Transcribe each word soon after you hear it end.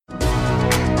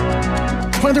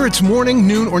Whether it's morning,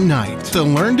 noon, or night, the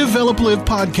Learn, Develop, Live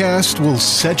podcast will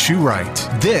set you right.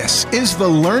 This is the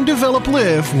Learn, Develop,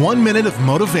 Live 1 Minute of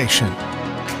Motivation.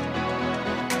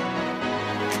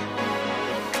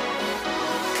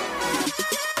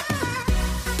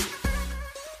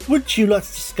 Would you like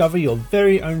to discover your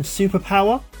very own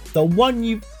superpower? The one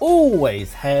you've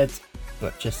always had,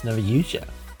 but just never used yet?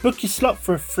 Book your slot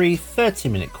for a free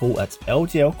 30-minute call at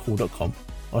ldlcall.com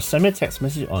or send me a text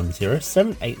message on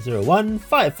 07801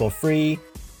 543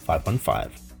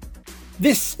 515.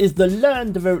 This is the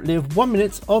Learn, Develop, Live 1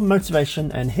 Minute of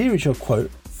Motivation, and here is your quote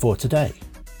for today.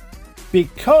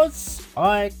 Because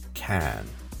I can.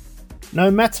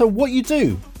 No matter what you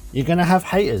do, you're going to have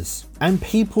haters and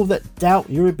people that doubt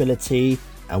your ability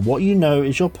and what you know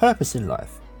is your purpose in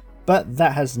life. But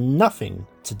that has nothing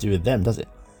to do with them, does it?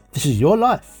 This is your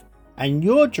life and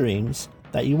your dreams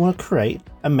that you want to create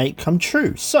and make come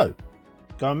true. So,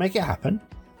 go and make it happen.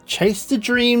 Chase the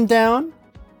dream down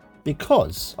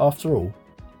because, after all,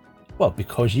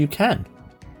 because you can.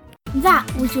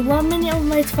 That was your 1 minute of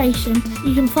motivation.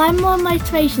 You can find more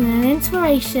motivation and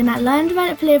inspiration at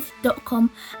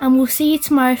learndeveloplive.com, and we'll see you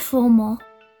tomorrow for more.